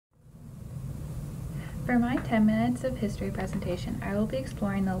For my 10 minutes of history presentation, I will be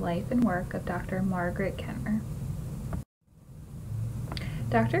exploring the life and work of Dr. Margaret Kennard.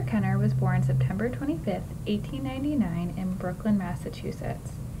 Dr. Kennard was born September 25, 1899 in Brooklyn,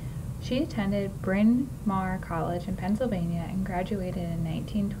 Massachusetts. She attended Bryn Mawr College in Pennsylvania and graduated in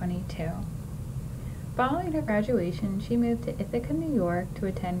 1922. Following her graduation, she moved to Ithaca, New York to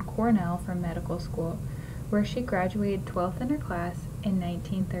attend Cornell for medical school, where she graduated 12th in her class in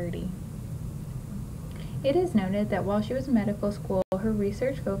 1930. It is noted that while she was in medical school, her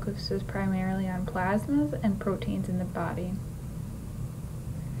research focus was primarily on plasmas and proteins in the body.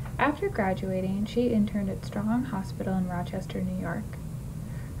 After graduating, she interned at Strong Hospital in Rochester, New York.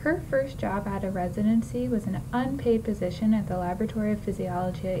 Her first job out of residency was an unpaid position at the Laboratory of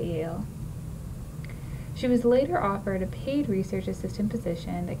Physiology at Yale. She was later offered a paid research assistant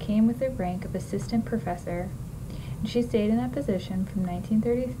position that came with the rank of assistant professor, and she stayed in that position from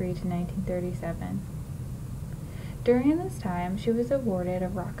 1933 to 1937. During this time, she was awarded a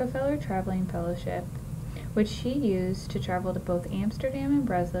Rockefeller Traveling Fellowship, which she used to travel to both Amsterdam and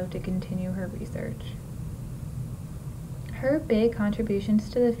Breslau to continue her research. Her big contributions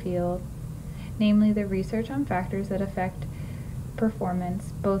to the field, namely the research on factors that affect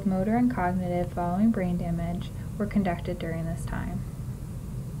performance, both motor and cognitive, following brain damage, were conducted during this time.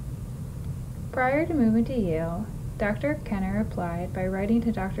 Prior to moving to Yale, Dr. Kennard applied by writing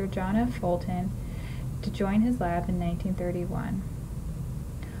to Dr. John F. Fulton to join his lab in 1931.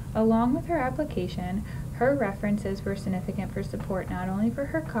 Along with her application, her references were significant for support not only for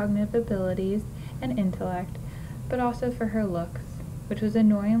her cognitive abilities and intellect, but also for her looks, which was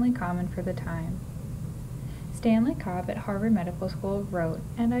annoyingly common for the time. Stanley Cobb at Harvard Medical School wrote,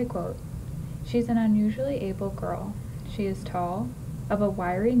 and I quote, "She's an unusually able girl. She is tall, of a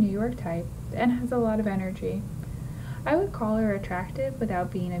wiry New York type, and has a lot of energy. I would call her attractive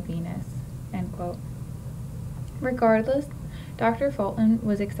without being a Venus," end quote. Regardless, Dr. Fulton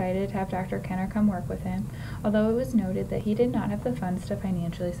was excited to have Dr. Kennard come work with him, although it was noted that he did not have the funds to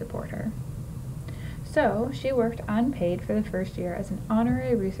financially support her. So, she worked unpaid for the first year as an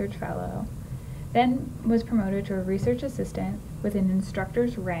honorary research fellow, then was promoted to a research assistant with an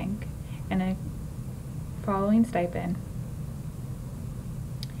instructor's rank and a following stipend.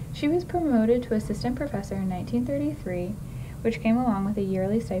 She was promoted to assistant professor in 1933, which came along with a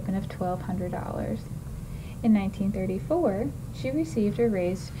yearly stipend of $1,200. In 1934, she received a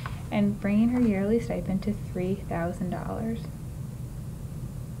raise and bringing her yearly stipend to $3,000.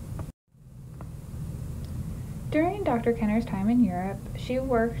 During Dr. Kennard's time in Europe, she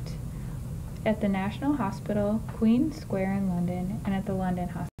worked at the National Hospital, Queen Square in London, and at the London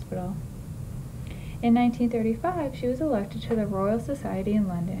Hospital. In 1935, she was elected to the Royal Society in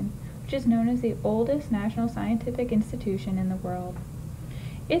London, which is known as the oldest national scientific institution in the world.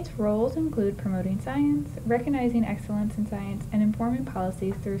 Its roles include promoting science, recognizing excellence in science, and informing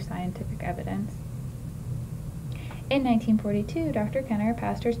policies through scientific evidence. In 1942, Dr. Kennard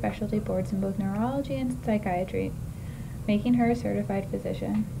passed her specialty boards in both neurology and psychiatry, making her a certified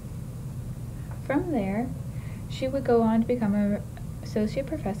physician. From there, she would go on to become an associate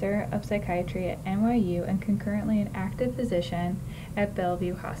professor of psychiatry at NYU and concurrently an active physician at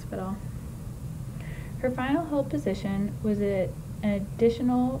Bellevue Hospital. Her final held position was an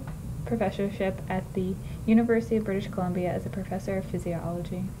additional professorship at the University of British Columbia as a professor of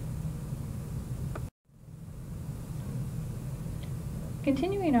physiology.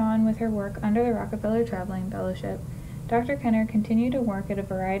 Continuing on with her work under the Rockefeller Traveling Fellowship, Dr. Kennard continued to work at a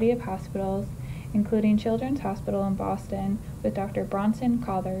variety of hospitals, including Children's Hospital in Boston with Dr. Bronson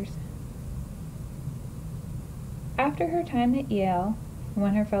Cothers. After her time at Yale,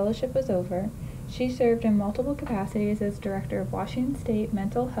 when her fellowship was over, she served in multiple capacities as director of Washington State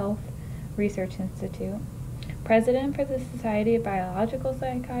Mental Health Research Institute, president for the Society of Biological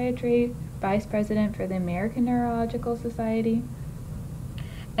Psychiatry, vice president for the American Neurological Society,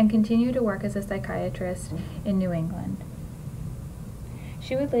 and continued to work as a psychiatrist in New England.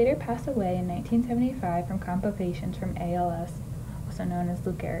 She would later pass away in 1975 from complications from ALS, also known as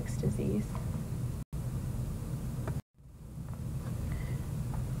Lou Gehrig's disease.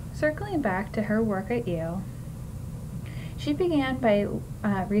 Circling back to her work at Yale, she began by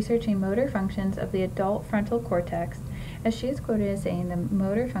researching motor functions of the adult frontal cortex, as she is quoted as saying the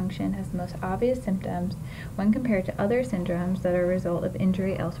motor function has the most obvious symptoms when compared to other syndromes that are a result of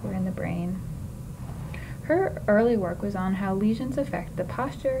injury elsewhere in the brain. Her early work was on how lesions affect the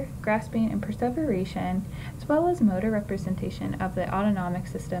posture, grasping, and perseveration, as well as motor representation of the autonomic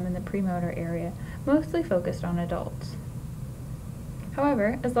system in the premotor area, mostly focused on adults.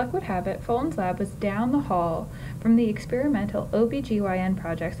 However, as luck would have it, Fulton's lab was down the hall from the experimental OBGYN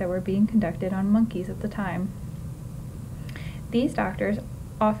projects that were being conducted on monkeys at the time. These doctors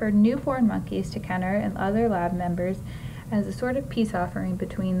offered newborn monkeys to Kennard and other lab members as a sort of peace offering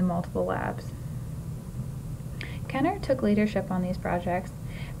between the multiple labs. Kennard took leadership on these projects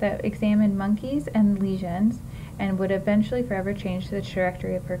that examined monkeys and lesions and would eventually forever change the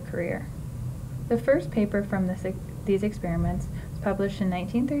trajectory of her career. The first paper from these experiments was published in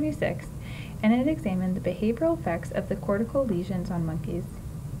 1936, and it examined the behavioral effects of the cortical lesions on monkeys.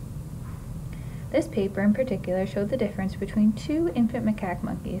 This paper in particular showed the difference between two infant macaque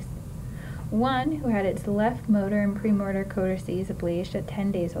monkeys, one who had its left motor and premotor codices ablazed at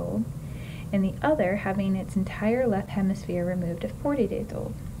 10 days old, and the other having its entire left hemisphere removed at 40 days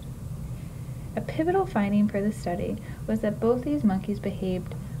old. A pivotal finding for the study was that both these monkeys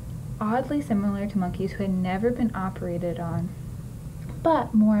behaved oddly similar to monkeys who had never been operated on.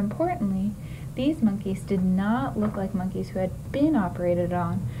 But more importantly, these monkeys did not look like monkeys who had been operated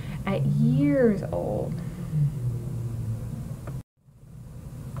on at years old.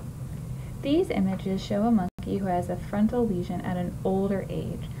 These images show a monkey who has a frontal lesion at an older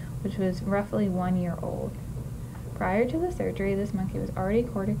age, which was roughly 1 year old. Prior to the surgery, this monkey was already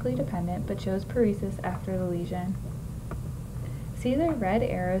cortically dependent but chose paresis after the lesion. See the red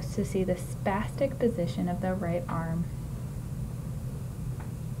arrows to see the spastic position of the right arm.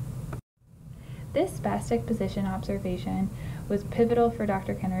 This spastic position observation was pivotal for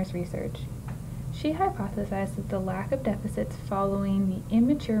Dr. Kennard's research. She hypothesized that the lack of deficits following the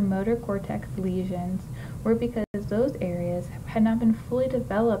immature motor cortex lesions were because those areas had not been fully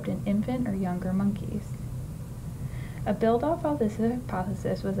developed in infant or younger monkeys. A build-off of this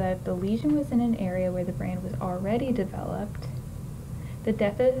hypothesis was that if the lesion was in an area where the brain was already developed, the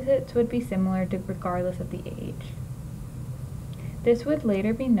deficits would be similar regardless of the age. This would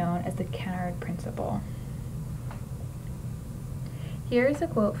later be known as the Kennard principle. Here is a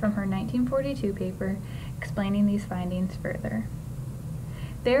quote from her 1942 paper explaining these findings further.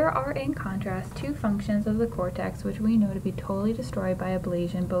 There are, in contrast, two functions of the cortex which we know to be totally destroyed by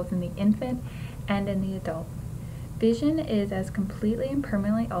ablation both in the infant and in the adult. Vision is as completely and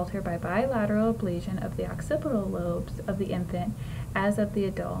permanently altered by bilateral ablation of the occipital lobes of the infant as of the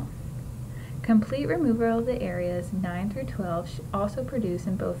adult. Complete removal of the areas 9 through 12 also produce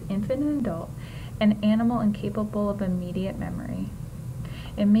in both infant and adult an animal incapable of immediate memory.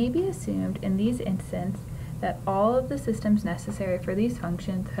 It may be assumed in these instances that all of the systems necessary for these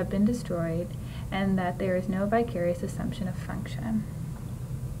functions have been destroyed and that there is no vicarious assumption of function.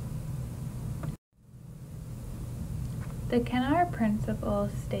 The Kennard principle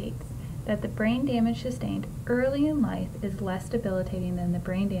states that the brain damage sustained early in life is less debilitating than the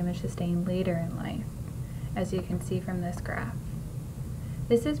brain damage sustained later in life, as you can see from this graph.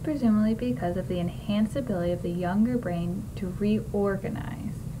 This is presumably because of the enhanced ability of the younger brain to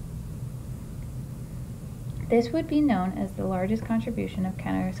reorganize. This would be known as the largest contribution of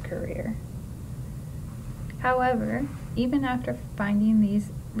Kennard's career. However, even after finding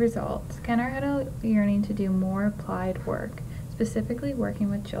these results, Kennard had a yearning to do more applied work, specifically working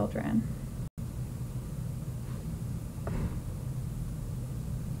with children.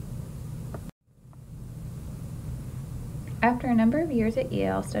 After a number of years at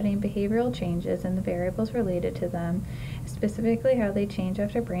Yale studying behavioral changes and the variables related to them, specifically how they change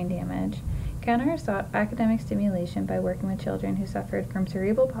after brain damage, Kennard sought academic stimulation by working with children who suffered from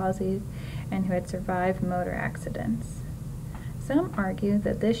cerebral palsy and who had survived motor accidents. Some argue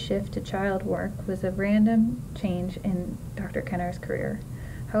that this shift to child work was a random change in Dr. Kennard's career.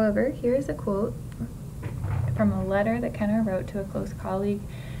 However, here is a quote from a letter that Kennard wrote to a close colleague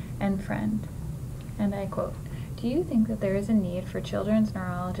and friend, and I quote, "Do you think that there is a need for children's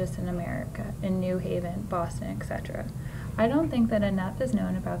neurologists in America, in New Haven, Boston, etc.? I don't think that enough is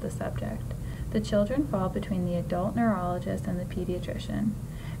known about the subject. The children fall between the adult neurologist and the pediatrician.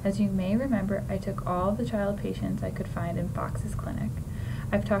 As you may remember, I took all of the child patients I could find in Fox's clinic.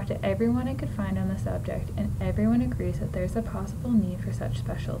 I've talked to everyone I could find on the subject, and everyone agrees that there's a possible need for such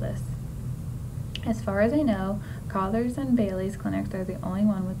specialists. As far as I know, Collar's and Bailey's clinics are the only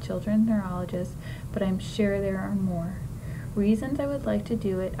one with children's neurologists, but I'm sure there are more. Reasons I would like to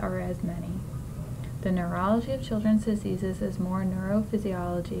do it are as many. The neurology of children's diseases is more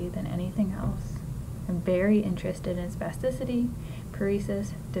neurophysiology than anything else. I'm very interested in spasticity,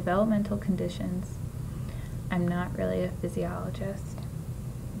 paresis, developmental conditions. I'm not really a physiologist."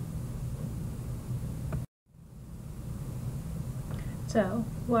 So,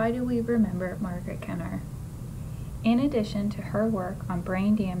 why do we remember Margaret Kennard? In addition to her work on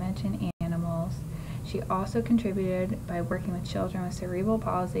brain damage in animals, She also contributed by working with children with cerebral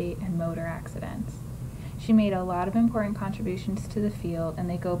palsy and motor accidents. She made a lot of important contributions to the field, and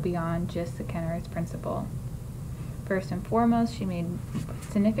they go beyond just the Kennard's principle. First and foremost, she made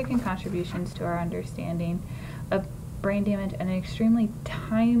significant contributions to our understanding of brain damage at an extremely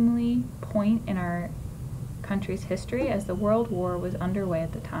timely point in our country's history, as the World War was underway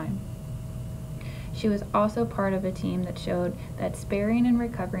at the time. She was also part of a team that showed that sparing and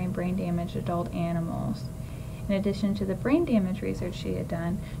recovering brain damaged adult animals. In addition to the brain damage research she had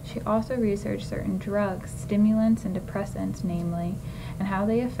done, she also researched certain drugs, stimulants, and depressants, namely, and how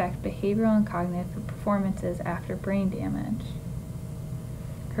they affect behavioral and cognitive performances after brain damage.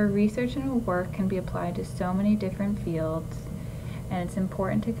 Her research and her work can be applied to so many different fields, and it's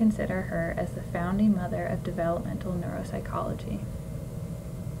important to consider her as the founding mother of developmental neuropsychology.